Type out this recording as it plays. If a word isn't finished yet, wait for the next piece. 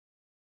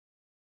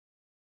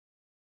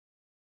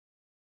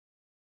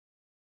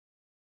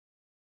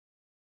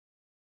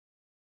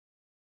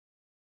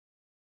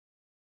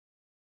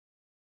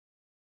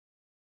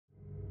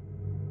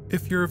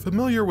If you're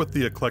familiar with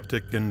the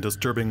eclectic and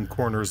disturbing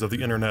corners of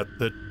the internet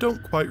that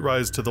don't quite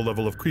rise to the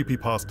level of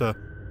creepypasta,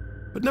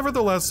 but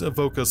nevertheless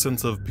evoke a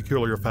sense of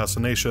peculiar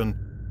fascination,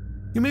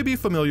 you may be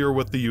familiar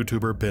with the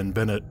YouTuber Ben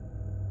Bennett.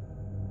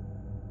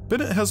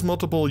 Bennett has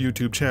multiple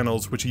YouTube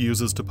channels which he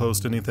uses to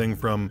post anything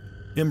from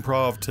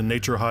improv to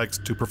nature hikes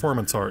to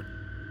performance art.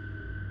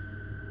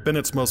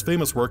 Bennett's most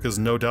famous work is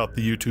no doubt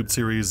the YouTube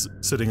series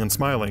Sitting and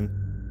Smiling,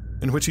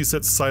 in which he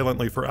sits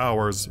silently for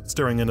hours,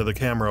 staring into the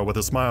camera with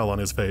a smile on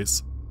his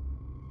face.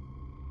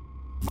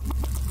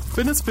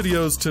 Bennett's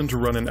videos tend to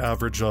run an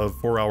average of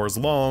 4 hours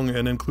long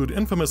and include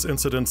infamous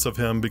incidents of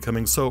him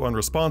becoming so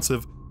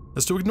unresponsive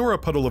as to ignore a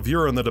puddle of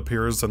urine that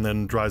appears and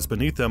then dries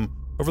beneath him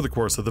over the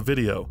course of the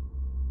video.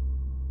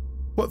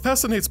 What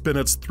fascinates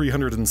Bennett's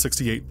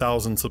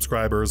 368,000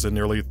 subscribers and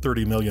nearly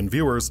 30 million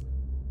viewers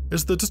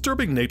is the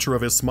disturbing nature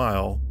of his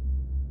smile.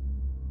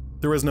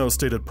 There is no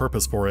stated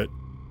purpose for it.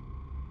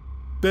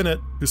 Bennett,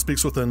 who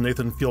speaks with a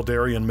Nathan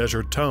Fielderian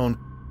measured tone,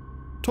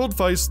 told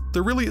Vice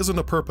there really isn't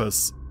a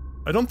purpose.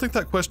 I don't think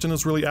that question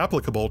is really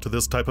applicable to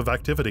this type of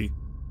activity.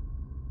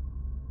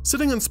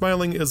 Sitting and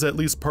Smiling is at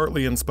least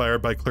partly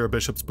inspired by Claire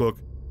Bishop's book,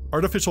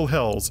 Artificial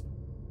Hells,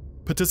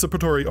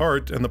 Participatory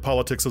Art and the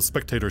Politics of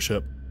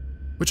Spectatorship,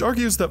 which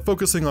argues that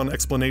focusing on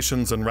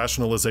explanations and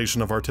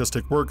rationalization of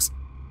artistic works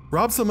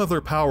robs them of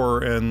their power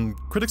and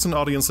critics and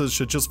audiences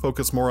should just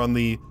focus more on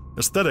the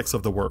aesthetics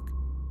of the work.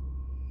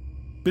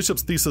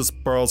 Bishop's thesis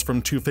borrows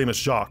from two famous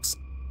jocks,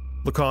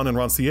 Lacan and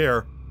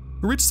Rancière,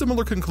 who reached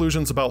similar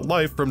conclusions about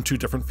life from two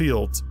different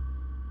fields.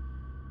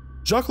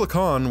 Jacques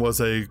Lacan was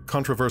a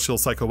controversial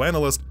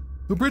psychoanalyst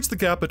who bridged the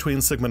gap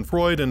between Sigmund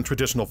Freud and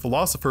traditional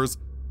philosophers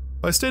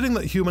by stating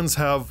that humans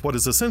have what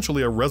is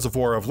essentially a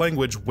reservoir of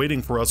language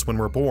waiting for us when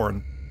we're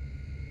born.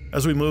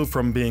 As we move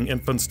from being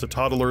infants to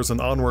toddlers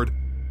and onward,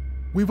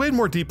 we wade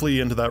more deeply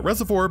into that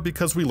reservoir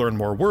because we learn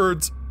more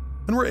words,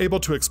 and we're able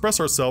to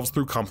express ourselves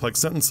through complex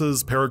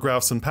sentences,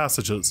 paragraphs, and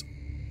passages.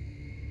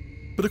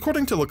 But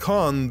according to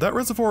Lacan, that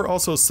reservoir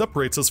also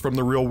separates us from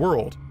the real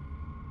world.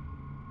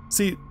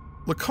 See,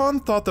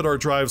 Lacan thought that our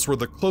drives were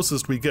the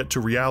closest we get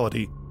to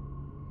reality,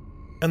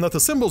 and that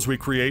the symbols we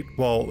create,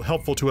 while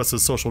helpful to us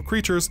as social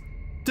creatures,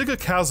 dig a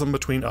chasm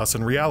between us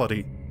and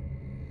reality.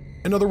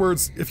 In other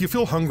words, if you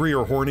feel hungry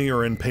or horny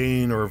or in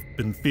pain or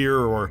in fear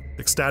or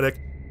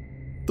ecstatic,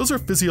 those are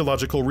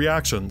physiological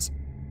reactions.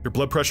 Your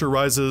blood pressure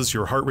rises,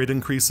 your heart rate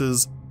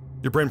increases,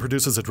 your brain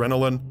produces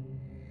adrenaline.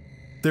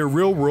 They're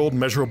real-world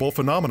measurable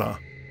phenomena.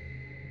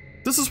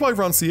 This is why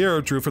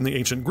Rancière drew from the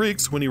ancient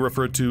Greeks when he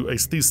referred to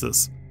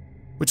aesthesis,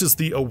 which is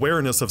the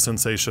awareness of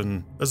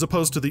sensation as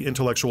opposed to the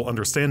intellectual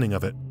understanding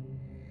of it.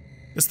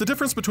 It's the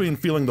difference between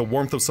feeling the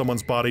warmth of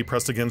someone's body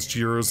pressed against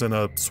yours in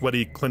a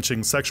sweaty,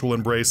 clenching sexual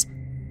embrace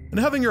and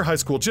having your high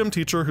school gym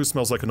teacher who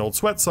smells like an old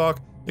sweat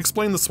sock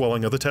explain the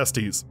swelling of the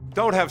testes.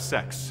 Don't have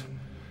sex,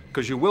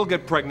 because you will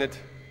get pregnant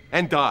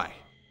and die.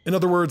 In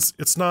other words,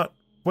 it's not,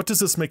 what does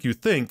this make you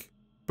think,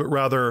 but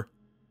rather,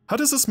 how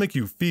does this make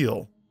you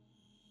feel?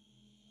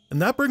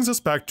 And that brings us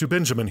back to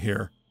Benjamin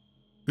here,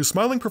 whose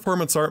smiling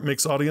performance art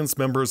makes audience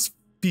members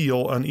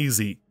feel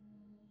uneasy.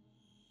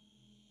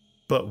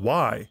 But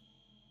why?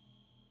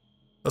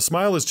 A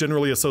smile is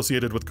generally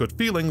associated with good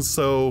feelings,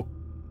 so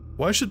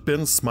why should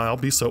Ben's smile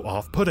be so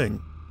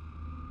off-putting?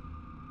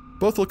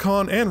 Both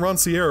Lacan and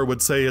Rancière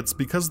would say it's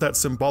because that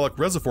symbolic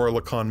reservoir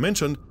Lacan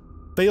mentioned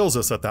fails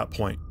us at that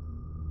point.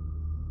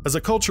 As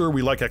a culture,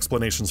 we like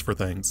explanations for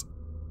things.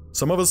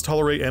 Some of us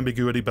tolerate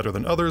ambiguity better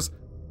than others,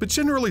 but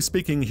generally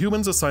speaking,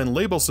 humans assign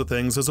labels to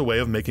things as a way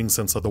of making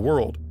sense of the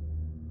world.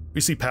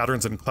 We see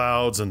patterns in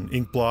clouds and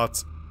ink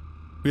blots.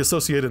 We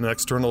associate an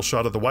external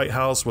shot of the White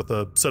House with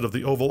a set of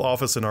the Oval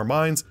Office in our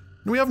minds,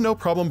 and we have no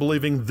problem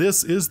believing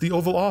this is the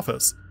Oval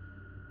Office,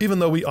 even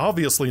though we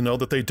obviously know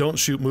that they don't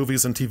shoot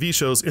movies and TV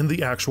shows in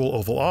the actual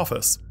Oval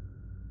Office.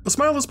 The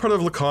smile is part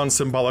of Lacan's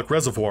symbolic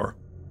reservoir.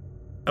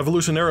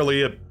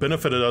 Evolutionarily, it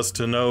benefited us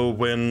to know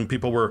when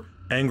people were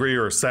angry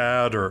or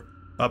sad or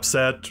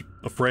upset,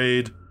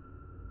 afraid.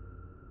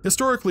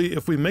 Historically,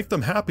 if we make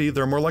them happy,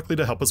 they're more likely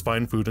to help us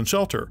find food and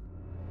shelter.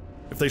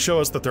 If they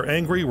show us that they're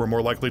angry, we're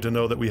more likely to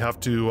know that we have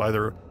to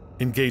either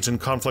engage in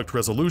conflict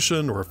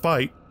resolution or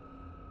fight.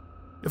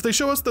 If they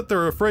show us that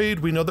they're afraid,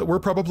 we know that we're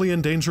probably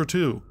in danger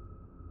too.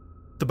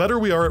 The better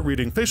we are at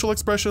reading facial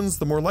expressions,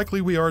 the more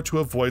likely we are to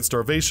avoid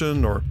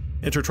starvation or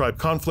intertribe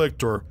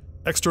conflict or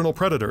external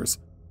predators,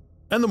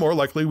 and the more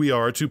likely we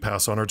are to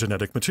pass on our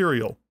genetic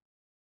material.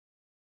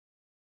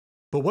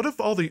 But what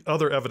if all the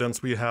other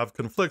evidence we have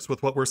conflicts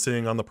with what we're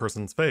seeing on the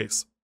person's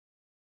face?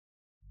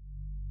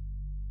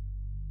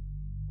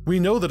 We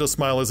know that a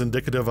smile is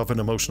indicative of an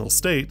emotional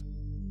state,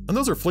 and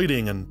those are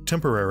fleeting and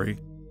temporary.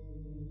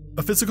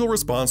 A physical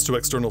response to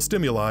external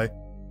stimuli,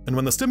 and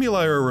when the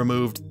stimuli are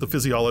removed, the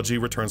physiology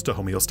returns to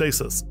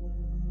homeostasis.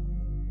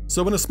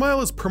 So when a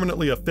smile is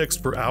permanently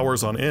affixed for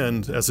hours on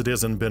end, as it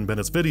is in Ben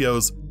Bennett's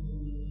videos,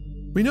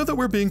 we know that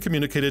we're being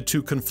communicated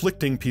two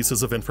conflicting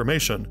pieces of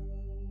information.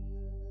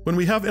 When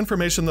we have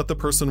information that the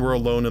person we're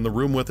alone in the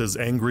room with is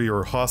angry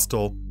or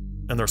hostile,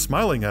 and they're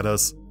smiling at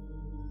us,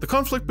 The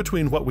conflict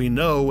between what we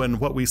know and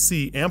what we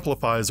see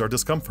amplifies our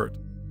discomfort.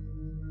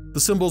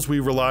 The symbols we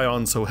rely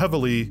on so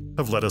heavily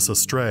have led us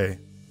astray.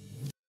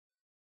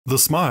 The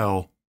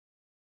smile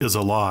is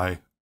a lie.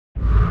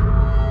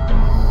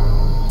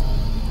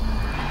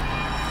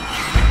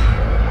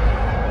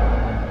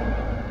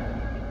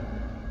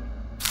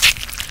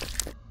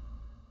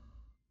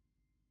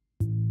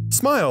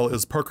 Smile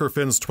is Parker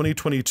Finn's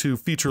 2022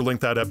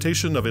 feature-length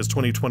adaptation of his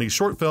 2020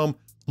 short film,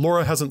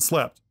 Laura Hasn't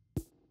Slept.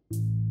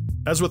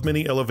 As with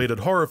many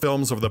elevated horror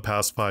films over the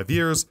past 5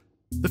 years,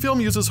 the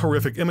film uses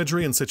horrific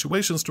imagery and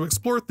situations to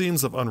explore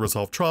themes of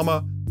unresolved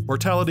trauma,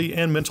 mortality,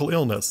 and mental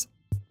illness.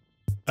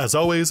 As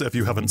always, if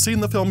you haven't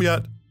seen the film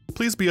yet,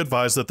 please be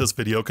advised that this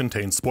video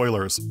contains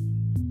spoilers.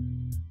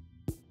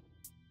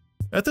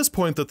 At this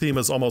point, the theme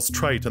is almost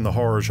trite in the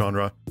horror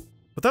genre,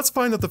 but that's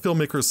fine if the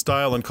filmmaker's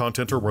style and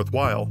content are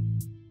worthwhile,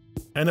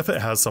 and if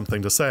it has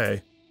something to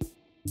say.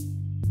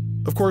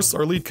 Of course,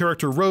 our lead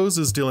character Rose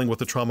is dealing with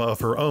the trauma of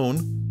her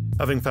own,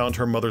 having found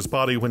her mother's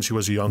body when she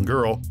was a young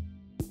girl.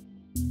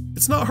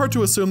 It's not hard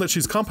to assume that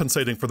she's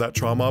compensating for that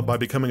trauma by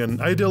becoming an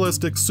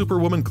idealistic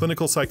superwoman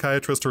clinical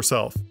psychiatrist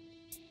herself,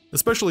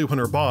 especially when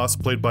her boss,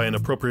 played by an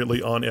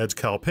appropriately on-edge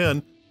Kal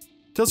Penn,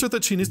 tells her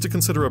that she needs to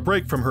consider a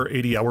break from her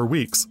 80-hour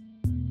weeks.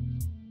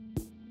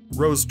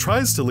 Rose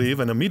tries to leave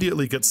and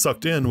immediately gets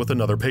sucked in with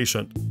another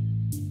patient.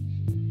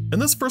 In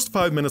this first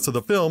 5 minutes of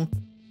the film,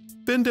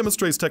 Finn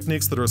demonstrates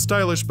techniques that are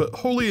stylish but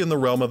wholly in the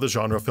realm of the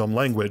genre film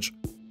language.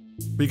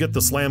 We get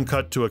the slam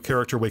cut to a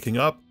character waking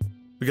up,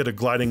 we get a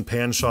gliding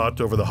pan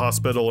shot over the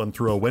hospital and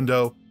through a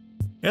window,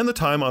 and the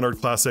time-honored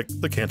classic,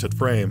 the canted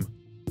frame.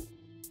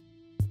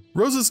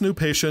 Rose's new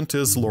patient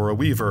is Laura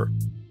Weaver,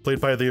 played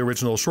by the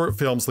original short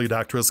film's lead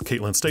actress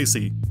Caitlyn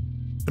Stasey,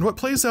 and what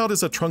plays out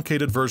is a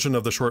truncated version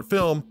of the short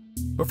film,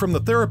 but from the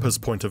therapist's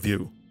point of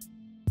view.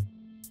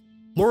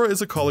 Laura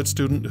is a college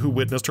student who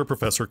witnessed her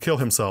professor kill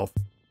himself,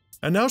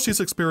 and now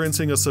she's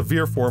experiencing a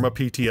severe form of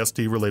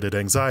PTSD-related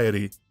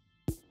anxiety.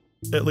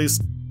 At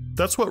least,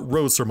 that's what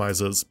Rose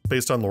surmises,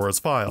 based on Laura's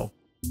file.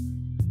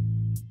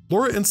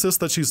 Laura insists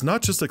that she's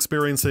not just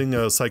experiencing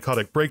a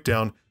psychotic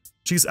breakdown,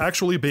 she's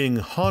actually being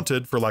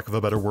haunted, for lack of a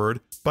better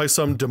word, by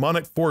some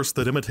demonic force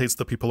that imitates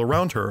the people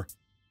around her.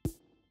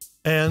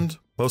 And,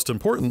 most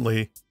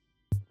importantly,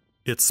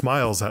 it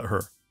smiles at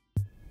her.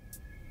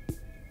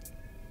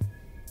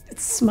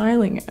 It's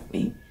smiling at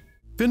me.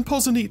 Finn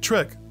pulls a neat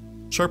trick,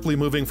 sharply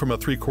moving from a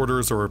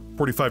 3/4 or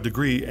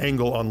 45-degree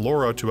angle on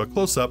Laura to a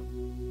close-up,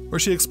 where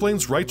she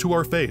explains right to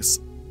our face.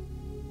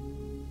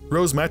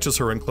 Rose matches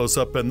her in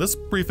close-up, and this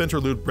brief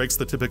interlude breaks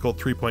the typical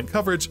 3-point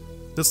coverage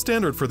that's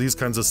standard for these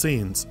kinds of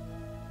scenes.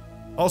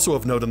 Also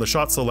of note in the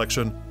shot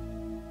selection,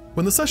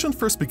 when the session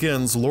first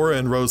begins, Laura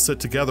and Rose sit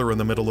together in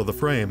the middle of the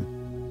frame.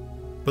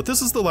 But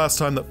this is the last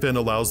time that Finn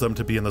allows them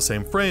to be in the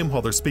same frame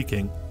while they're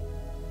speaking.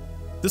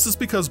 This is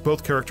because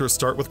both characters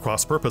start with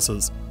cross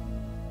purposes.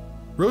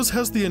 Rose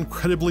has the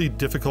incredibly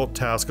difficult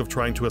task of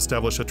trying to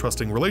establish a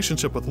trusting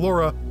relationship with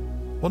Laura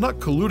while not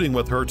colluding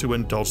with her to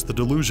indulge the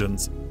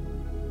delusions.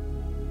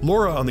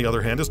 Laura, on the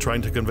other hand, is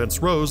trying to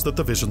convince Rose that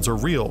the visions are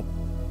real.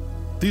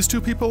 These two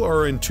people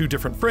are in two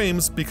different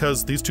frames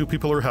because these two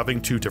people are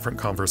having two different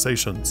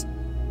conversations.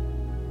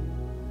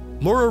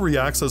 Laura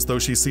reacts as though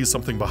she sees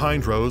something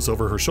behind Rose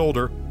over her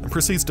shoulder and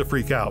proceeds to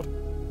freak out.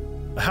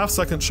 A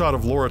half-second shot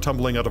of Laura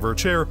tumbling out of her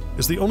chair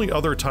is the only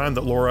other time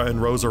that Laura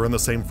and Rose are in the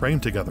same frame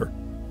together.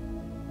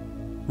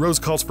 Rose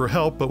calls for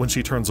help, but when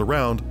she turns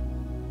around,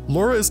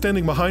 Laura is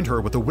standing behind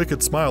her with a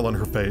wicked smile on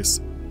her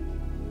face.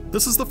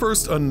 This is the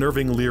first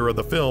unnerving leer of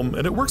the film,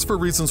 and it works for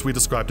reasons we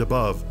described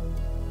above.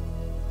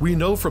 We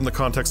know from the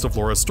context of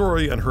Laura's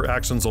story and her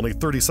actions only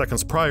 30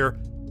 seconds prior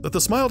that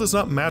the smile does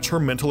not match her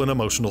mental and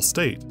emotional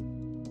state.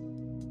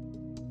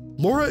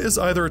 Laura is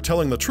either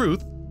telling the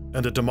truth,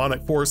 and a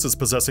demonic force is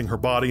possessing her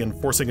body and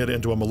forcing it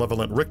into a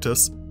malevolent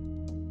rictus,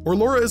 or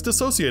Laura is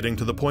dissociating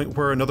to the point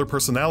where another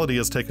personality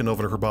has taken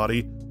over her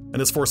body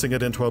and is forcing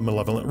it into a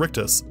malevolent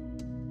rictus.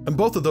 And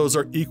both of those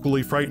are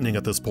equally frightening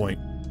at this point.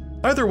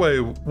 Either way,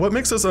 what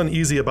makes us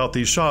uneasy about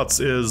these shots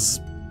is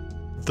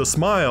the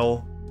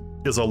smile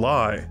is a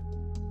lie.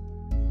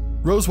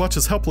 Rose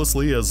watches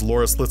helplessly as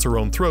Laura slits her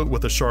own throat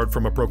with a shard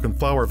from a broken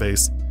flower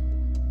vase.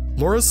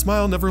 Laura's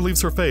smile never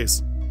leaves her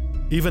face,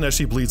 even as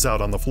she bleeds out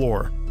on the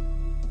floor.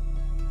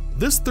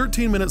 This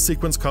 13-minute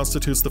sequence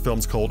constitutes the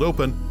film's cold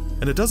open,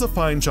 and it does a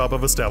fine job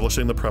of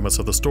establishing the premise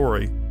of the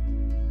story.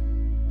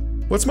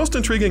 What's most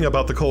intriguing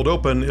about the cold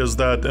open is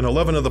that in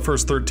 11 of the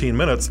first 13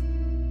 minutes,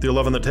 the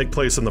 11 that take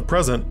place in the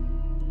present,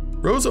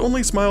 Rose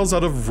only smiles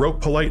out of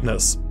rote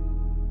politeness.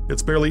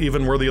 It's barely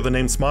even worthy of the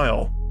name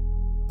smile.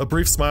 A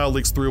brief smile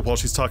leaks through while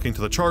she's talking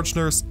to the charge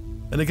nurse,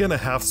 and again a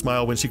half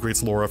smile when she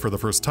greets Laura for the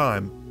first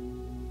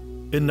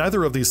time. In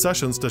neither of these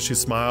sessions does she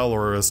smile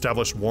or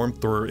establish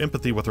warmth or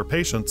empathy with her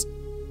patients.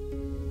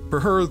 For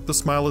her, the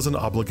smile is an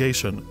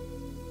obligation.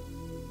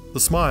 The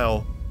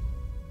smile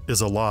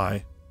is a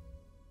lie.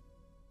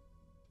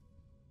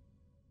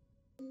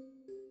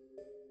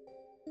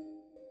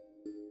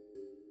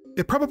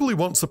 It probably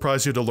won't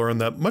surprise you to learn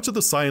that much of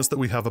the science that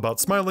we have about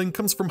smiling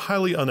comes from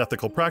highly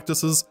unethical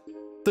practices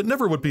that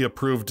never would be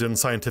approved in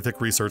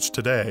scientific research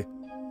today.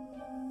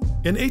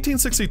 In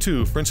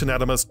 1862, French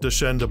anatomist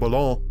Duchenne de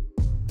Boulogne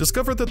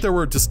discovered that there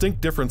were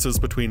distinct differences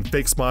between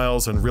fake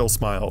smiles and real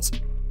smiles.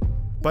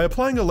 By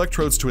applying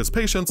electrodes to his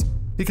patients,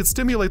 he could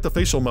stimulate the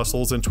facial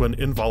muscles into an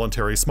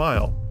involuntary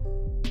smile.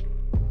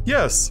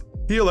 Yes,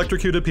 he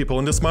electrocuted people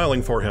into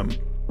smiling for him.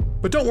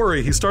 But don't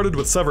worry, he started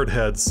with severed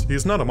heads.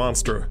 He's not a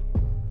monster.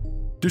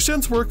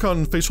 Duchenne's work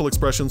on facial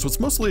expressions was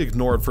mostly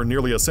ignored for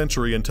nearly a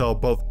century until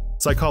both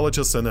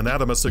psychologists and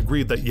anatomists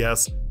agreed that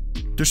yes,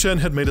 Duchenne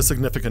had made a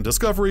significant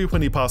discovery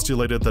when he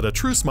postulated that a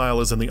true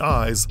smile is in the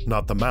eyes,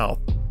 not the mouth.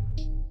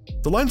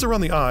 The lines around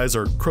the eyes,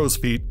 or crow's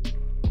feet,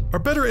 are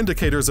better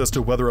indicators as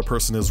to whether a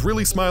person is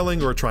really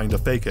smiling or trying to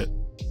fake it.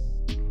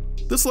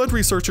 This led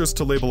researchers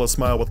to label a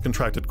smile with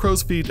contracted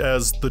crow's feet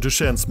as the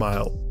Duchenne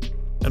smile.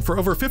 And for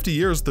over 50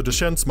 years, the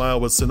Duchenne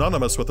smile was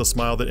synonymous with a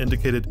smile that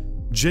indicated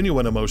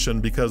genuine emotion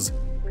because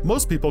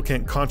most people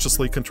can't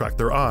consciously contract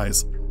their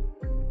eyes.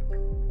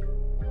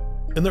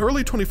 In the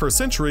early 21st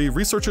century,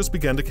 researchers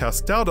began to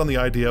cast doubt on the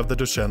idea of the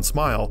Duchenne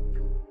smile,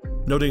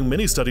 noting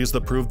many studies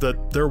that proved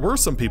that there were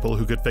some people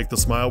who could fake the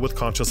smile with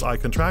conscious eye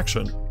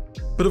contraction.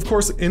 But of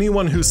course,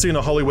 anyone who's seen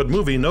a Hollywood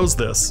movie knows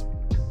this.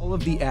 All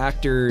of the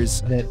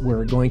actors that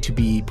were going to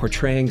be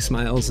portraying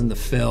smiles in the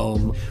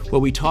film,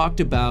 what we talked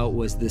about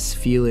was this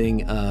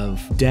feeling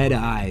of dead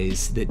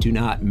eyes that do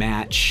not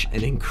match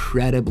an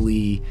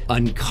incredibly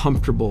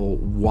uncomfortable,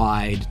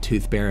 wide,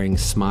 tooth-bearing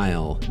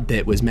smile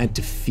that was meant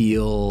to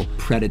feel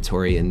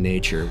predatory in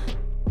nature.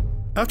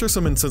 After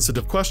some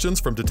insensitive questions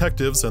from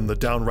detectives and the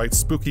downright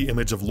spooky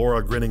image of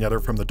Laura grinning at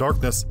her from the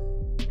darkness,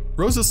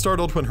 Rose is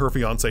startled when her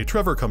fiancé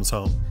Trevor comes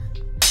home.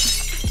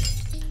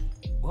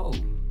 Whoa.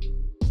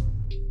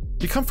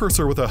 He comforts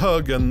her with a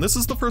hug, and this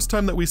is the first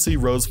time that we see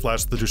Rose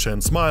flash the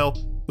Duchenne smile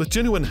with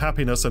genuine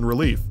happiness and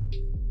relief.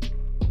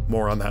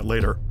 More on that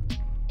later.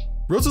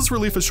 Rose's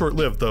relief is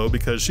short-lived though,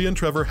 because she and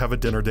Trevor have a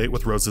dinner date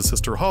with Rose's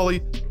sister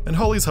Holly and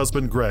Holly's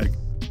husband Greg.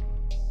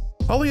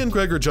 Holly and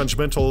Greg are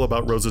judgmental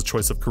about Rose's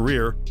choice of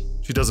career.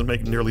 She doesn't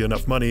make nearly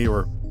enough money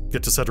or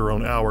get to set her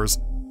own hours.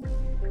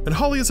 And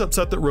Holly is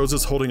upset that Rose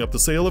is holding up the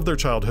sale of their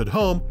childhood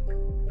home,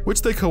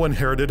 which they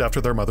co-inherited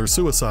after their mother's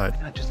suicide.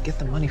 Why not just get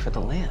the money for the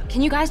land?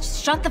 Can you guys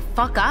just shut the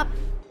fuck up?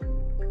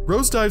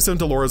 Rose dives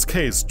into Laura's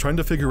case, trying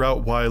to figure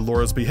out why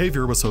Laura's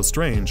behavior was so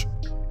strange.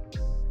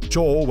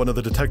 Joel, one of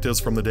the detectives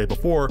from the day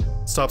before,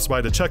 stops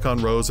by to check on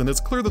Rose, and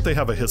it's clear that they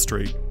have a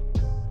history.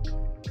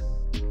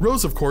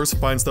 Rose, of course,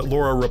 finds that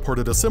Laura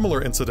reported a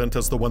similar incident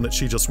as the one that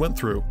she just went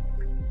through.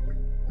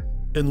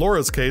 In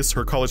Laura's case,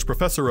 her college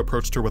professor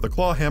approached her with a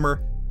claw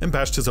hammer and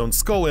bashed his own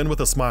skull in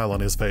with a smile on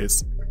his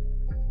face.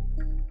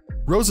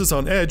 Rose is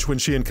on edge when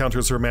she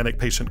encounters her manic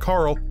patient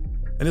Carl,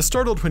 and is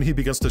startled when he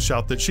begins to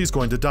shout that she's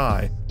going to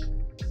die,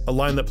 a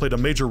line that played a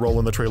major role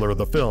in the trailer of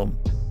the film.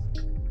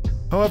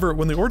 However,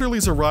 when the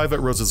orderlies arrive at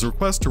Rose's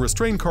request to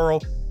restrain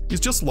Carl, he's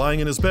just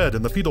lying in his bed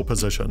in the fetal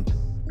position.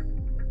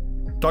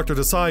 Dr.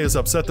 Desai is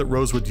upset that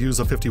Rose would use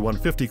a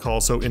 5150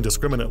 call so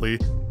indiscriminately,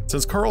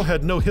 since Carl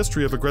had no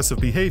history of aggressive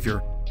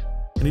behavior,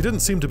 and he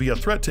didn't seem to be a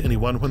threat to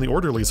anyone when the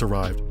orderlies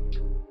arrived.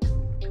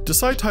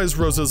 Desai ties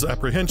Rose's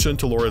apprehension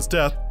to Laura's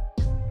death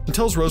and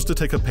tells Rose to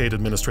take a paid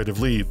administrative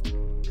leave.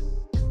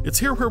 It's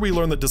here where we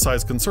learn that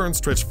Desai's concerns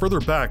stretch further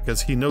back,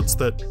 as he notes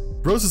that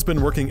Rose has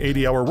been working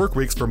 80-hour work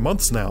weeks for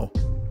months now.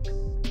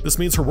 This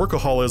means her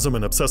workaholism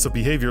and obsessive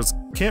behaviors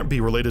can't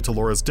be related to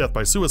Laura's death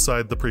by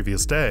suicide the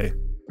previous day.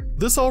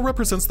 This all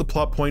represents the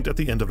plot point at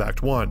the end of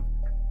Act 1.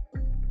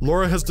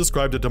 Laura has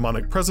described a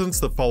demonic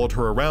presence that followed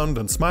her around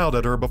and smiled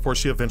at her before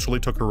she eventually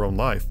took her own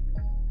life.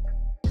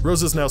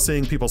 Rose is now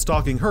seeing people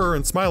stalking her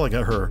and smiling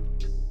at her.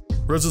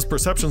 Rose's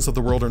perceptions of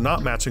the world are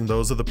not matching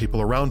those of the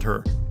people around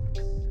her.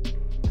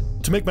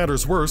 To make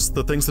matters worse,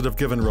 the things that have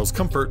given Rose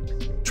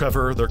comfort,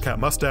 Trevor, their cat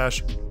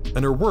Mustache,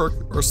 and her work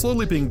are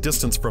slowly being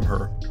distanced from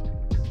her.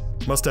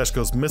 Mustache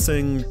goes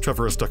missing,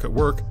 Trevor is stuck at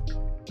work,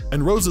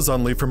 and Rose is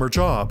on leave from her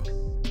job.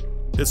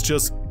 It's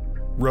just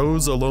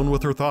Rose alone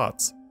with her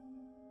thoughts.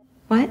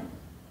 What?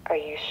 Are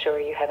you sure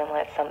you haven't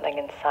let something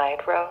inside,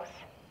 Rose?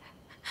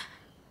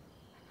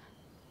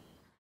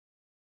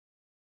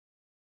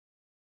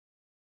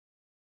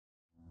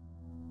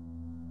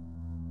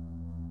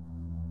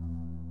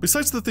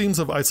 Besides the themes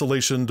of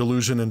isolation,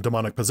 delusion, and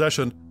demonic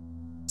possession,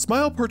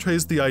 Smile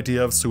portrays the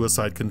idea of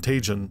suicide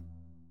contagion.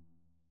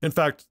 In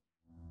fact,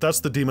 that's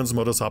the demon's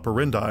modus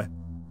operandi.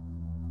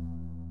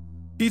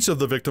 Each of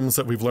the victims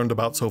that we've learned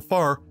about so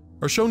far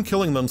are shown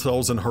killing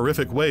themselves in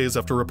horrific ways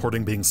after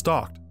reporting being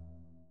stalked.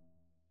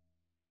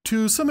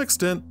 To some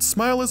extent,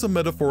 Smile is a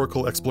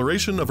metaphorical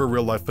exploration of a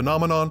real-life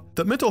phenomenon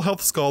that mental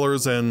health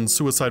scholars and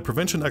suicide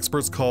prevention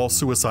experts call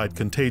suicide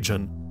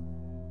contagion.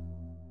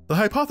 The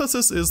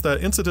hypothesis is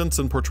that incidents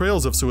and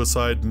portrayals of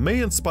suicide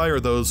may inspire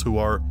those who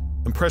are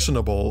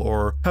impressionable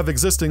or have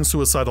existing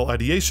suicidal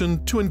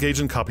ideation to engage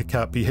in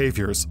copycat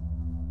behaviors.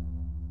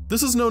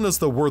 This is known as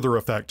the Werther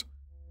effect,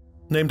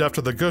 named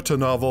after the Goethe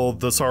novel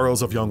The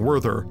Sorrows of Young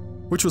Werther,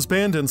 which was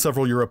banned in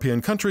several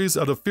European countries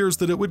out of fears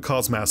that it would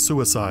cause mass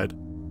suicide.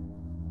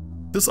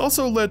 This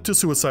also led to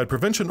suicide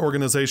prevention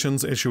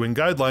organizations issuing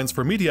guidelines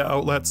for media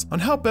outlets on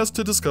how best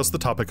to discuss the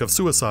topic of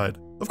suicide.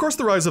 Of course,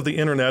 the rise of the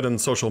internet and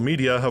social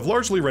media have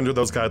largely rendered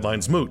those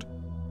guidelines moot,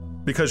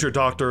 because your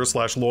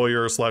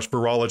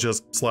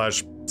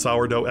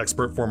doctor/lawyer/virologist/sourdough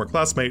expert former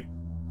classmate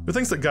who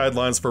thinks that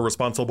guidelines for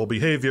responsible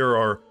behavior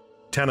are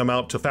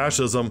tantamount to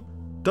fascism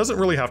doesn't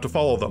really have to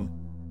follow them.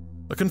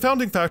 A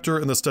confounding factor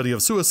in the study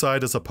of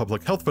suicide as a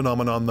public health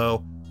phenomenon,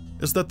 though,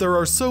 is that there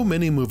are so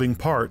many moving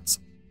parts.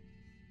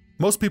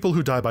 Most people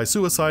who die by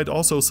suicide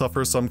also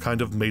suffer some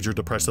kind of major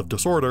depressive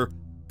disorder,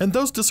 and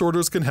those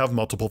disorders can have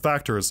multiple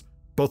factors,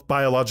 both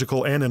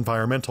biological and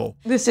environmental.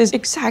 This is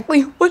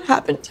exactly what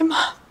happened to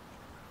Mom.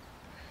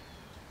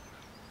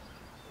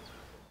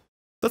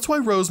 That's why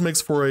Rose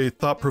makes for a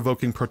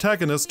thought-provoking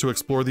protagonist to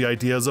explore the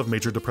ideas of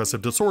major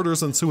depressive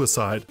disorders and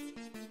suicide.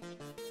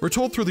 We're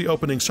told through the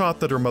opening shot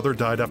that her mother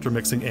died after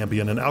mixing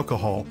Ambien and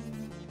alcohol.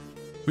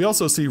 We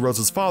also see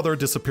Rose's father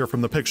disappear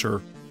from the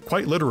picture,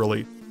 quite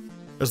literally,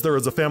 as there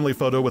is a family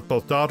photo with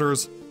both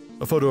daughters,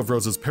 a photo of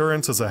Rose's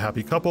parents as a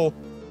happy couple,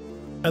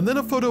 and then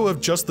a photo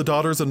of just the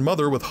daughters and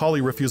mother with Holly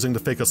refusing to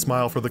fake a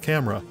smile for the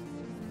camera.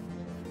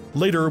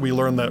 Later, we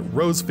learn that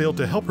Rose failed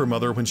to help her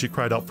mother when she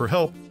cried out for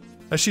help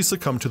as she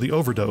succumbed to the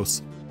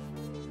overdose.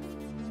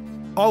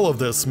 All of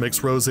this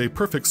makes Rose a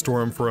perfect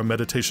storm for a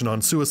meditation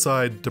on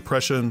suicide,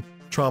 depression,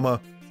 trauma,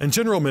 and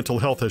general mental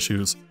health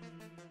issues.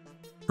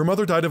 Her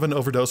mother died of an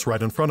overdose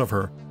right in front of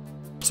her,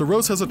 so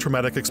Rose has a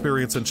traumatic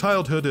experience in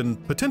childhood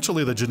and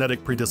potentially the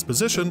genetic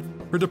predisposition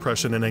for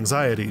depression and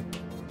anxiety.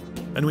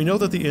 And we know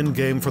that the end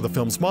game for the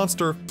film's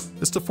monster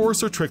is to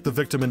force or trick the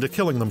victim into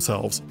killing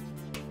themselves.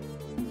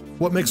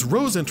 What makes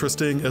Rose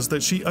interesting is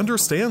that she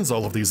understands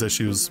all of these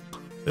issues,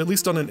 at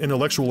least on an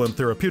intellectual and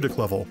therapeutic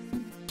level,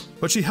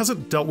 but she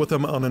hasn't dealt with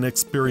them on an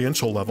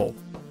experiential level.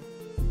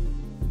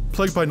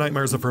 Plagued by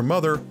nightmares of her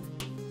mother,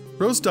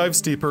 Rose dives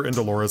deeper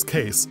into Laura's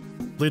case,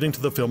 leading to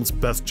the film's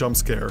best jump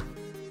scare.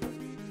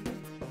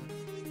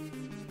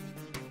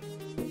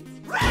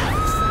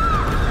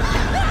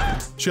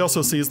 She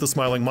also sees the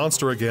smiling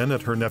monster again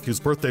at her nephew's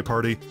birthday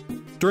party,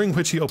 during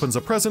which he opens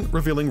a present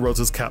revealing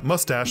Rose's cat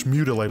mustache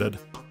mutilated.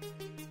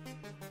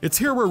 It's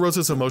here where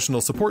Rose's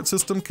emotional support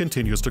system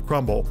continues to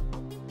crumble.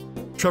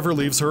 Trevor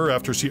leaves her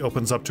after she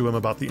opens up to him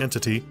about the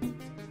entity.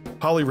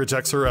 Holly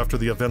rejects her after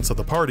the events of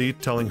the party,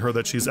 telling her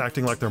that she's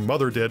acting like their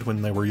mother did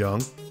when they were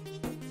young.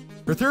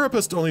 Her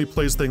therapist only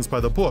plays things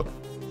by the book,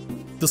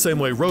 the same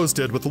way Rose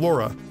did with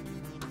Laura.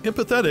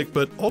 Empathetic,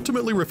 but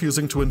ultimately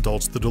refusing to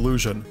indulge the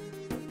delusion.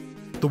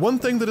 The one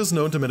thing that is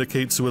known to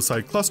mitigate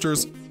suicide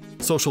clusters,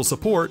 social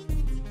support,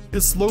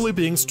 is slowly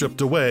being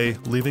stripped away,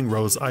 leaving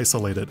Rose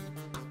isolated.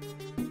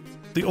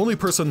 The only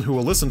person who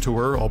will listen to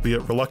her,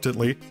 albeit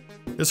reluctantly,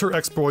 is her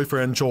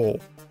ex-boyfriend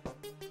Joel,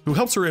 who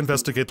helps her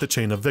investigate the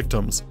chain of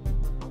victims.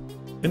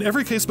 In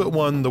every case but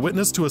one, the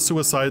witness to a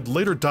suicide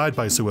later died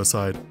by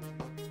suicide.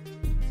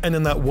 And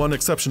in that one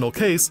exceptional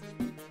case,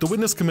 the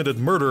witness committed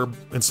murder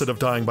instead of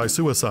dying by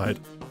suicide.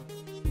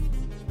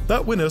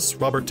 That witness,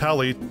 Robert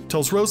Talley,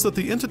 tells Rose that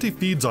the entity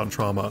feeds on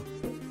trauma,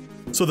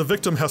 so the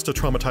victim has to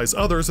traumatize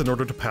others in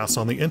order to pass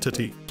on the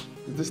entity.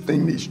 This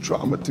thing needs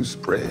trauma to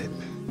spread.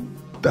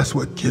 That's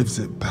what gives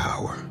it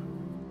power.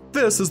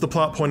 This is the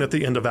plot point at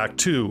the end of Act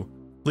 2,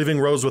 leaving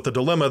Rose with a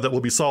dilemma that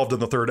will be solved in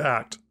the third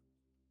act.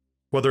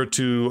 Whether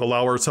to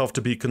allow herself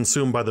to be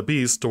consumed by the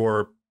beast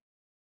or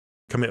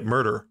commit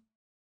murder.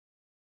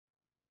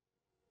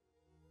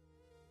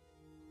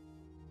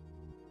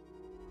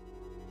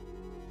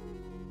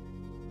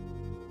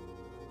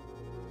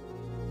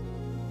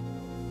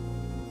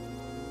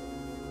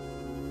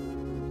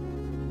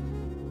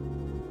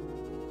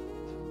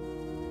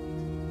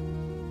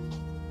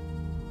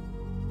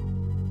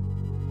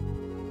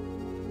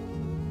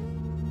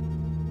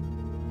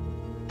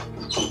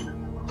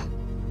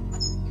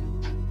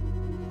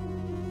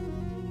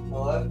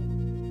 Hello?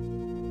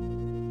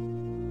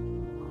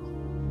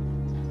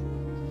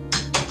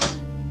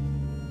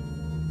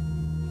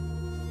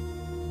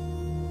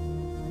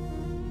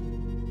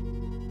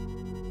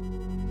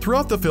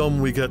 Throughout the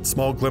film, we get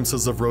small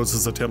glimpses of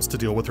Rose's attempts to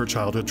deal with her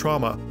childhood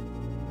trauma,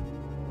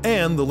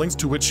 and the lengths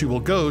to which she will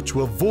go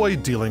to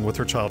avoid dealing with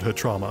her childhood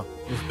trauma.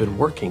 You've been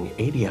working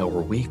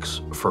 80-hour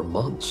weeks for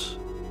months.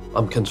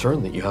 I'm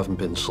concerned that you haven't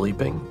been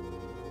sleeping.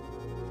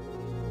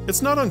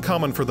 It's not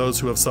uncommon for those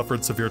who have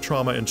suffered severe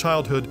trauma in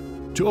childhood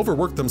to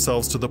overwork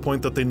themselves to the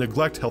point that they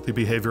neglect healthy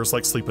behaviors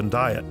like sleep and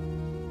diet.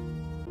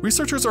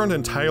 Researchers aren't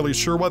entirely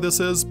sure why this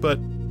is, but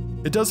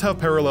it does have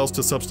parallels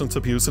to substance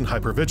abuse and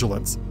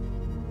hypervigilance.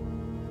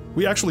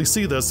 We actually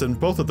see this in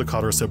both of the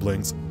Cotter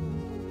siblings.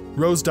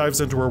 Rose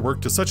dives into her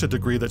work to such a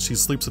degree that she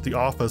sleeps at the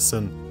office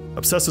and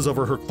obsesses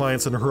over her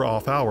clients in her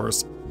off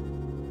hours.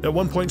 At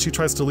one point, she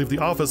tries to leave the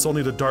office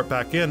only to dart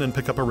back in and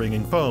pick up a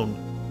ringing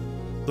phone.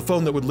 The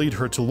phone that would lead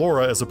her to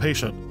Laura as a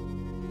patient.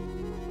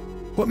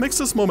 What makes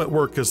this moment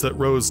work is that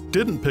Rose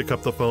didn't pick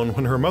up the phone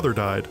when her mother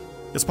died.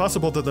 It's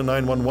possible that the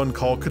 911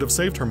 call could have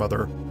saved her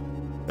mother.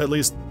 At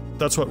least,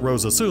 that's what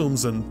Rose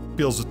assumes and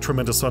feels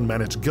tremendous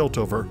unmanaged guilt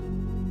over.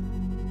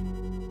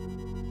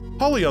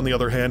 Holly, on the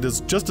other hand,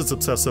 is just as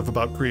obsessive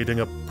about creating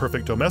a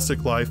perfect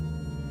domestic life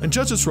and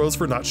judges Rose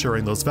for not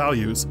sharing those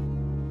values.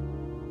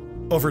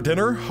 Over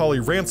dinner, Holly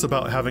rants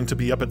about having to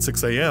be up at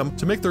 6 a.m.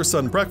 to make their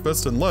son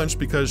breakfast and lunch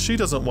because she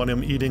doesn't want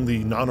him eating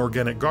the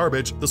non-organic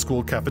garbage the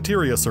school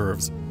cafeteria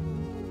serves.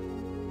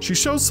 She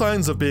shows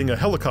signs of being a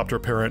helicopter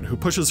parent who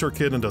pushes her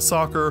kid into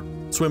soccer,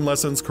 swim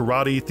lessons,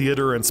 karate,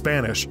 theater, and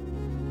Spanish.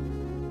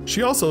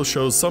 She also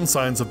shows some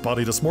signs of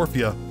body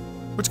dysmorphia,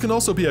 which can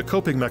also be a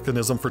coping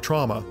mechanism for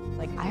trauma.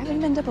 Like, I haven't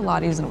been to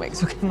Pilates in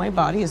weeks, okay? My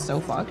body is so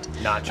fucked.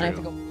 Not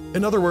true.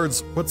 In other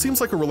words, what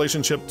seems like a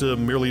relationship to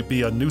merely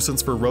be a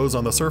nuisance for Rose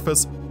on the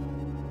surface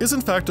is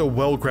in fact a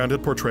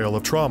well-grounded portrayal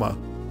of trauma.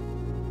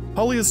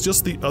 Holly is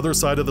just the other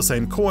side of the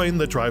same coin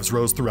that drives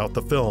Rose throughout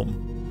the film.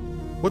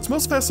 What's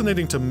most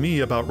fascinating to me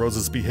about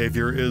Rose's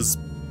behavior is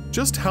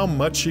just how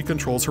much she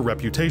controls her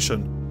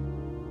reputation.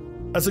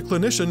 As a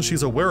clinician,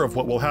 she's aware of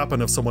what will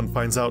happen if someone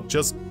finds out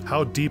just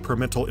how deep her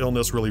mental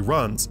illness really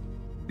runs.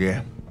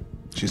 Yeah,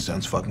 she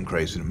sounds fucking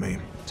crazy to me.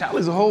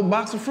 Charlie's a whole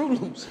box of Fruit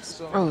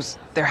Loops. Rose,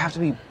 there have to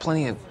be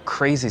plenty of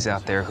crazies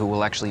out there who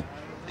will actually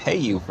pay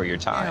you for your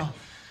time.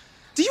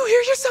 Do you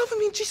hear yourself? I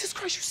mean, Jesus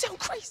Christ, you sound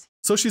crazy.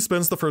 So she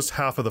spends the first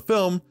half of the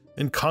film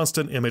in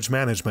constant image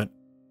management.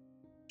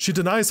 She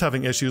denies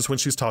having issues when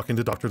she's talking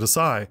to Dr.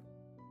 Desai.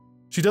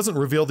 She doesn't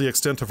reveal the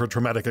extent of her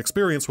traumatic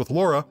experience with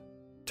Laura,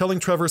 telling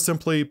Trevor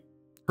simply,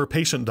 her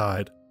patient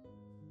died.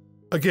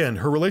 Again,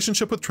 her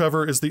relationship with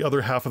Trevor is the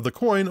other half of the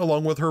coin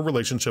along with her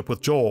relationship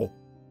with Joel.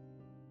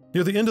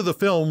 Near the end of the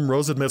film,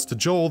 Rose admits to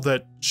Joel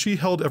that she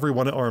held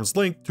everyone at arm's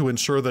length to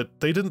ensure that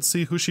they didn't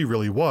see who she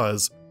really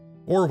was,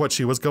 or what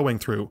she was going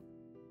through.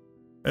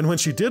 And when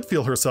she did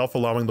feel herself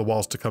allowing the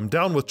walls to come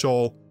down with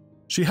Joel,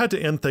 she had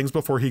to end things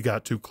before he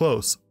got too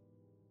close.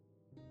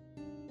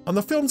 On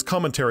the film's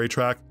commentary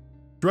track,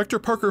 director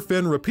Parker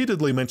Finn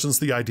repeatedly mentions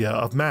the idea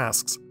of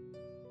masks.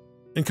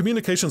 In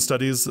communication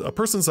studies, a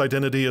person's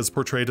identity is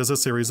portrayed as a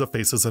series of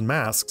faces and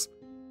masks.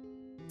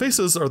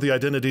 Faces are the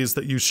identities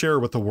that you share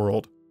with the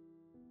world.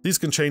 These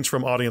can change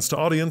from audience to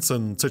audience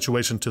and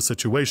situation to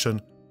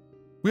situation.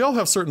 We all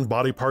have certain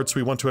body parts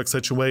we want to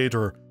accentuate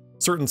or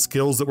certain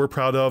skills that we're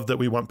proud of that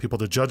we want people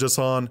to judge us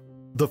on.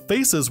 The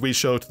faces we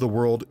show to the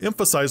world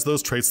emphasize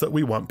those traits that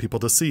we want people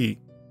to see.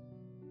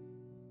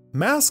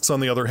 Masks, on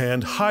the other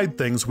hand, hide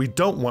things we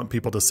don't want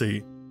people to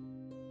see.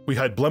 We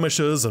hide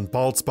blemishes and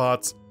bald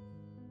spots.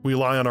 We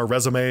lie on our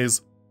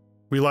resumes.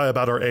 We lie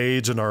about our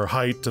age and our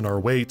height and our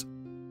weight.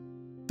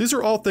 These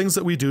are all things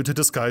that we do to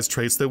disguise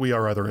traits that we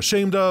are either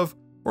ashamed of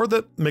or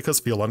that make us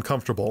feel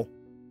uncomfortable.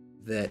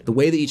 That the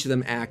way that each of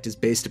them act is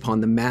based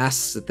upon the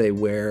masks that they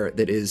wear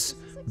that is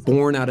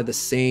born out of the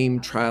same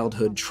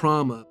childhood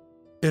trauma.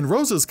 In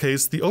Rose's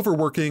case, the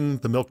overworking,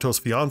 the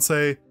milquetoast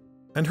fiancé,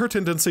 and her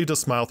tendency to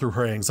smile through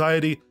her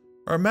anxiety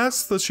are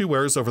masks that she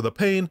wears over the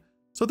pain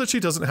so that she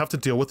doesn't have to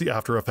deal with the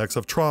after effects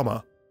of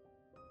trauma.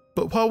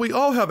 But while we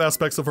all have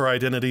aspects of our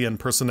identity and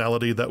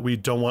personality that we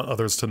don't want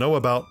others to know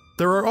about,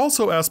 there are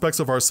also aspects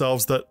of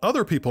ourselves that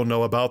other people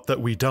know about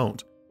that we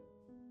don't.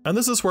 And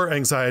this is where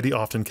anxiety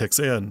often kicks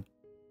in.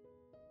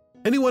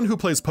 Anyone who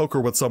plays poker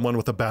with someone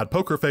with a bad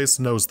poker face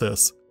knows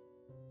this.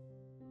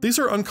 These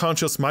are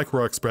unconscious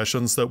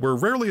micro-expressions that we're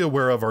rarely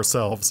aware of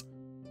ourselves,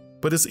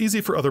 but it's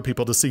easy for other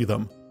people to see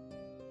them.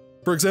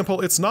 For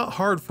example, it's not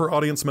hard for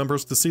audience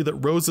members to see that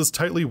Rose is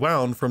tightly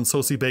wound from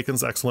Sosie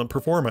Bacon's excellent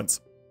performance.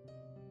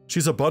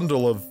 She's a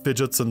bundle of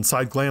fidgets and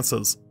side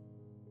glances.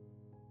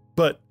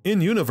 But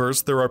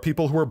in-universe, there are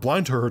people who are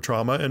blind to her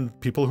trauma and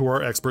people who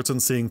are experts in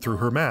seeing through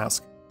her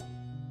mask.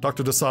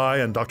 Dr.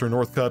 Desai and Dr.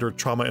 Northcutt are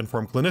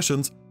trauma-informed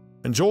clinicians,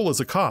 and Joel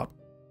is a cop.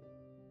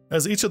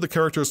 As each of the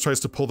characters tries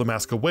to pull the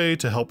mask away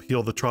to help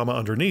heal the trauma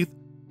underneath,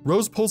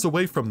 Rose pulls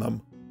away from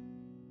them.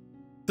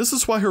 This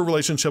is why her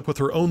relationship with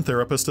her own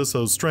therapist is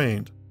so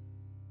strained.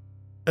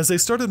 As they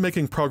started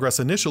making progress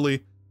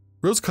initially,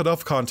 Rose cut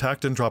off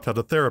contact and dropped out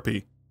of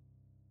therapy.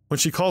 When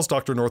she calls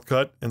Dr.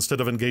 Northcutt,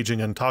 instead of engaging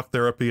in talk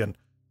therapy and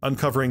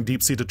uncovering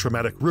deep-seated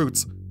traumatic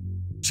roots,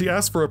 she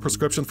asks for a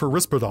prescription for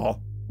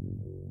Risperdal.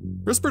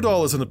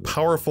 Risperdal is a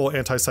powerful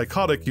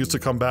antipsychotic used to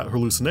combat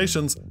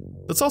hallucinations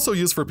that's also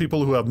used for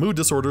people who have mood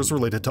disorders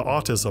related to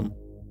autism.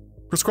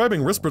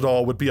 Prescribing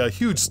Risperdal would be a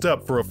huge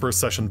step for a first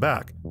session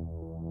back.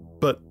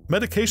 But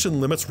medication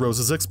limits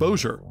Rose's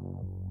exposure.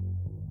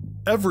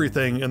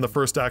 Everything in the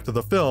first act of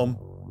the film,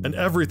 and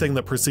everything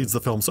that precedes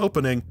the film's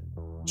opening,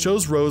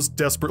 shows Rose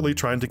desperately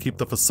trying to keep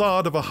the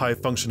facade of a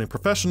high-functioning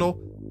professional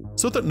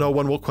so that no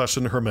one will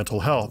question her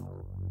mental health,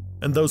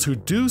 and those who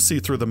do see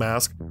through the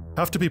mask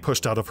have to be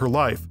pushed out of her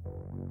life,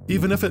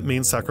 even if it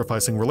means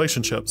sacrificing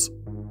relationships.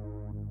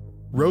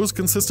 Rose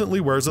consistently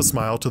wears a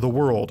smile to the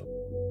world,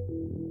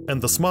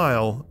 and the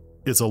smile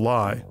is a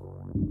lie.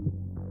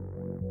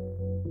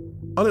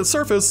 On its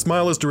surface,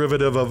 Smile is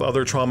derivative of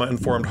other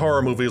trauma-informed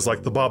horror movies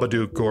like The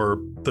Babadook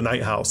or The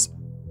Night House.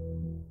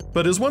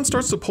 But as one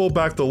starts to pull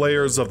back the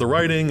layers of the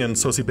writing and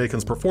Sosie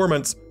Bacon's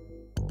performance,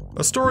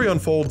 A story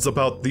unfolds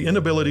about the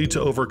inability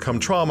to overcome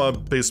trauma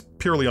based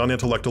purely on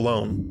intellect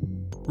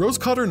alone. Rose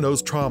Cotter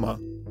knows trauma.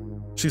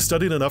 She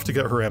studied enough to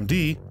get her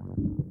MD.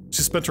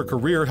 She spent her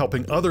career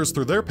helping others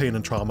through their pain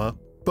and trauma.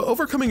 But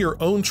overcoming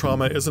your own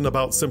trauma isn't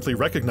about simply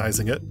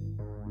recognizing it.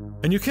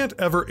 And you can't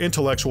ever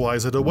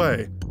intellectualize it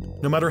away,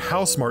 no matter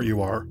how smart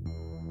you are.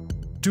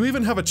 To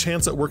even have a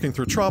chance at working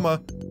through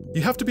trauma,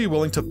 you have to be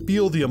willing to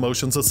feel the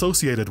emotions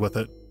associated with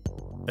it.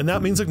 And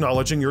that means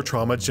acknowledging your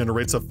trauma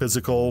generates a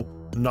physical,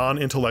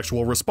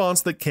 non-intellectual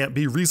response that can't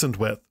be reasoned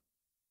with.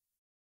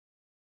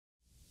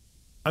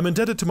 I'm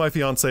indebted to my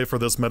fiancée for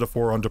this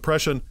metaphor on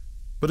depression,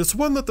 but it's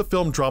one that the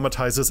film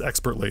dramatizes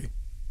expertly.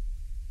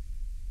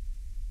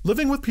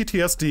 Living with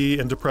PTSD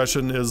and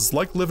depression is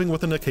like living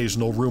with an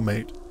occasional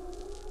roommate.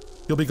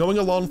 You'll be going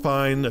along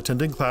fine,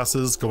 attending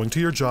classes, going to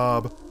your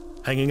job,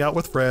 hanging out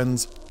with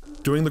friends,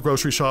 doing the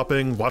grocery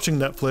shopping, watching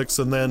Netflix,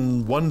 and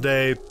then one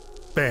day,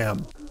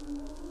 bam,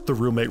 the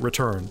roommate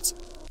returns.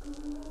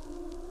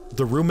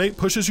 The roommate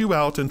pushes you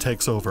out and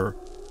takes over.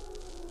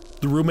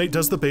 The roommate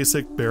does the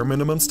basic, bare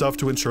minimum stuff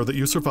to ensure that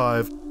you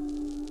survive.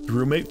 The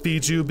roommate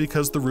feeds you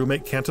because the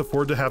roommate can't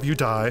afford to have you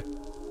die.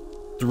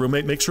 The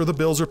roommate makes sure the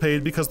bills are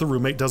paid because the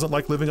roommate doesn't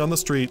like living on the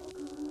street.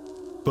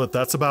 But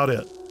that's about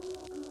it.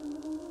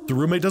 The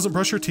roommate doesn't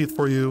brush your teeth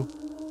for you,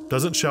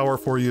 doesn't shower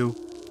for you,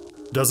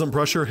 doesn't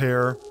brush your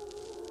hair,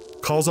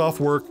 calls off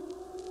work,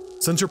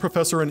 sends your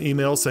professor an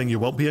email saying you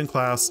won't be in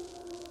class,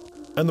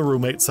 and the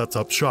roommate sets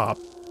up shop.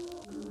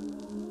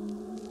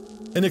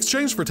 In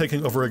exchange for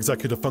taking over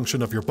executive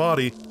function of your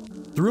body,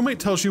 the roommate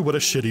tells you what a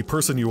shitty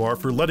person you are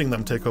for letting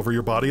them take over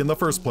your body in the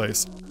first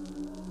place.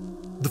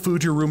 The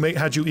food your roommate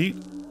had you eat?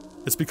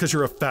 It's because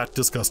you're a fat,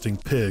 disgusting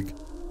pig.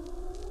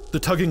 The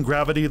tugging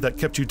gravity that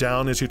kept you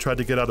down as you tried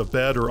to get out of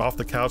bed or off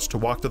the couch to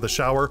walk to the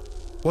shower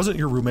wasn't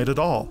your roommate at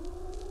all.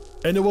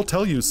 And it will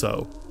tell you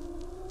so.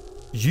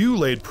 You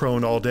laid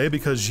prone all day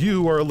because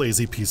you are a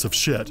lazy piece of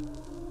shit.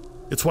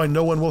 It's why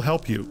no one will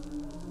help you.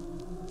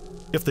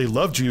 If they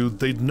loved you,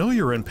 they'd know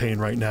you're in pain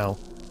right now,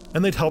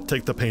 and they'd help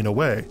take the pain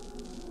away.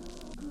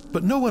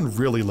 But no one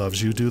really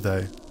loves you, do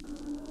they?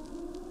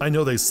 I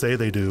know they say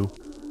they do.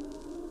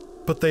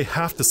 But they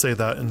have to say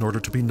that in order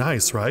to be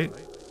nice, right?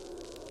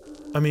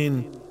 I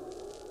mean,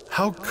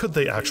 how could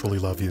they actually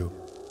love you?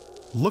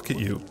 Look at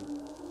you.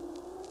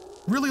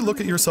 Really look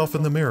at yourself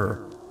in the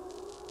mirror.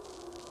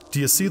 Do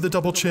you see the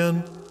double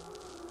chin?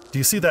 Do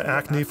you see that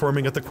acne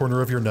forming at the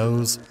corner of your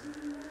nose?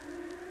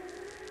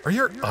 Are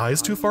your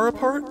eyes too far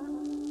apart?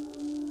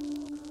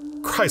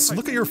 Christ,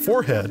 look at your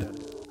forehead.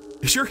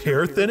 Is your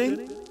hair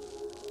thinning?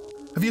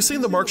 Have you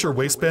seen the marks your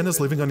waistband is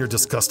leaving on your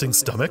disgusting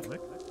stomach?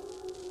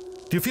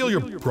 Do you feel your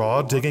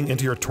bra digging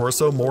into your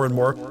torso more and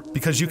more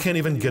because you can't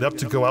even get up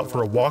to go out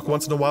for a walk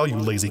once in a while, you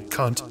lazy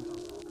cunt?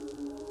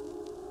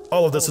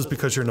 All of this is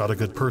because you're not a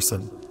good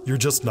person. You're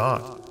just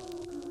not.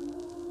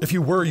 If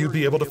you were, you'd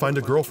be able to find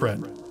a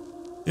girlfriend.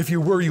 If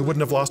you were, you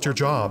wouldn't have lost your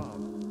job.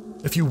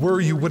 If you were,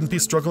 you wouldn't be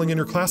struggling in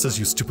your classes,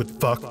 you stupid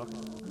fuck.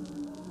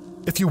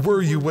 If you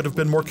were, you would have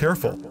been more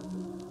careful.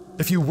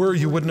 If you were,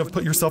 you wouldn't have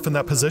put yourself in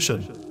that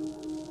position.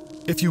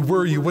 If you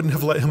were, you wouldn't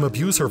have let him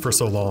abuse her for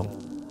so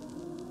long.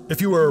 If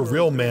you were a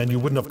real man, you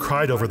wouldn't have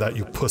cried over that,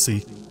 you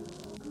pussy.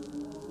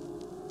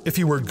 If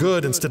you were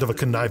good instead of a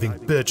conniving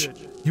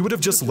bitch, you would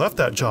have just left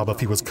that job if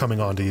he was coming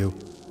on to you.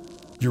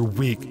 You're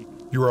weak,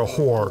 you're a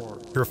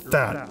whore, you're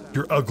fat,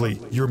 you're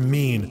ugly, you're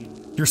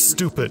mean, you're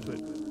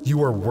stupid,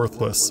 you are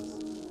worthless.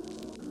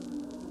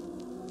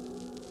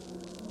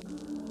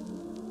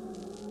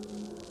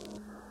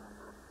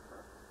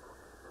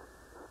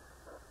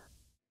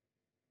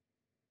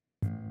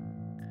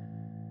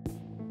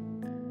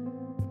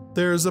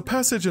 There's a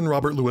passage in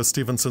Robert Louis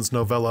Stevenson's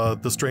novella,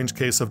 The Strange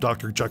Case of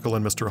Dr. Jekyll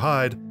and Mr.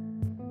 Hyde,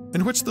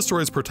 in which the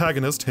story's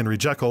protagonist, Henry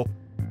Jekyll,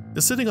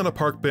 is sitting on a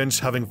park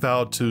bench having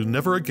vowed to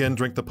never again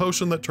drink the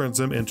potion that turns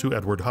him into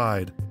Edward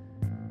Hyde.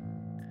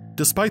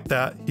 Despite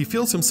that, he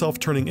feels himself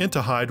turning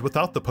into Hyde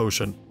without the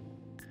potion,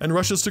 and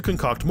rushes to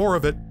concoct more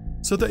of it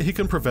so that he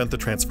can prevent the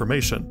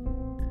transformation.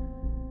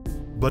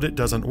 But it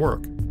doesn't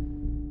work.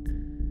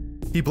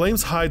 He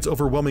blames Hyde's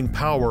overwhelming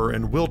power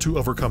and will to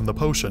overcome the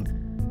potion.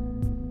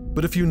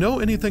 But if you know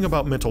anything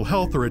about mental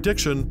health or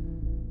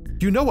addiction,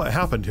 you know what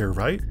happened here,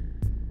 right?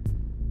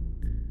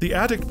 The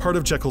addict part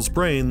of Jekyll's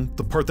brain,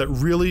 the part that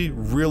really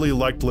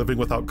liked living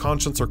without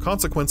conscience or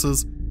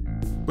consequences,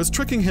 was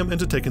tricking him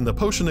into taking the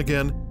potion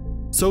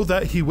again so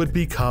that he would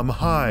become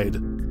Hyde.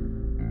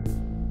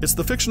 It's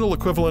the fictional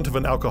equivalent of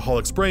an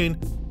alcoholic's brain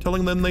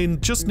telling them they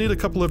just need a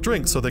couple of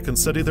drinks so they can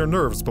steady their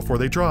nerves before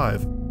they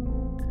drive.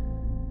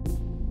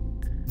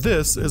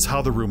 This is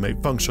how the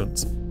roommate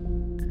functions.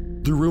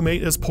 The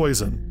roommate is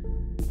poison.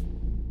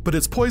 But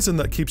it's poison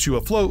that keeps you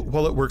afloat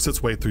while it works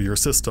its way through your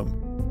system.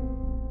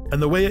 And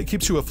the way it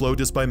keeps you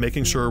afloat is by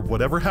making sure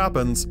whatever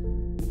happens,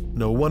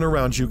 no one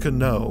around you can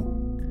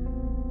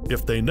know.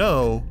 If they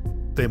know,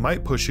 they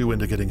might push you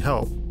into getting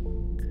help.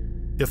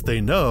 If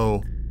they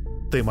know,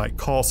 they might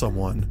call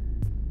someone.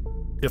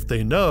 If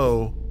they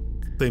know,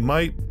 they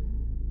might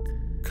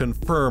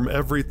confirm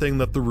everything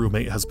that the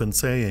roommate has been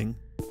saying.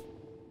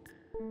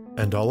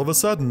 And all of a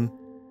sudden,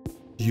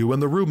 you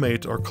and the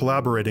roommate are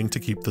collaborating to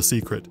keep the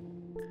secret.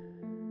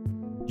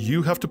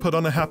 You have to put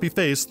on a happy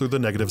face through the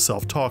negative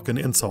self-talk and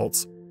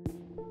insults.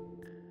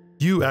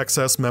 You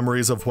access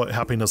memories of what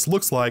happiness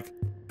looks like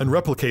and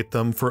replicate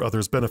them for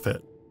others'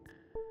 benefit.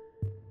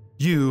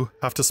 You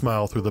have to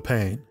smile through the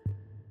pain.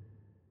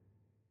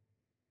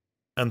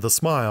 And the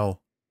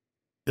smile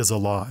is a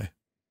lie.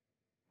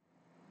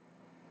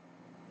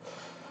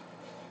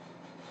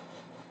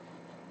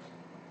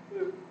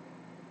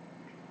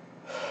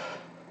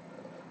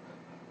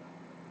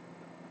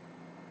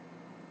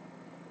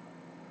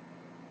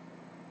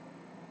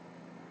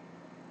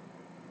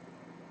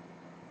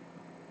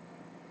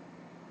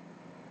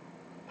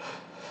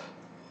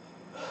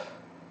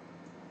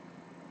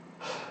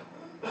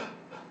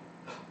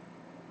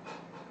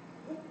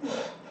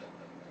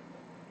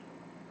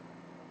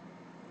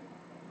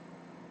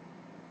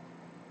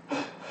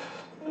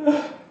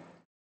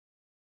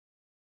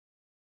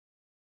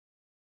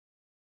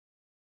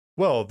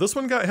 Well, this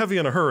one got heavy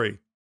in a hurry,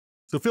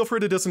 so feel free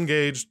to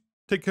disengage,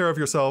 take care of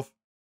yourself,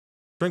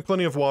 drink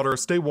plenty of water,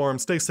 stay warm,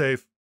 stay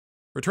safe,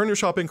 return your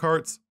shopping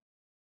carts,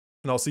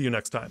 and I'll see you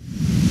next time.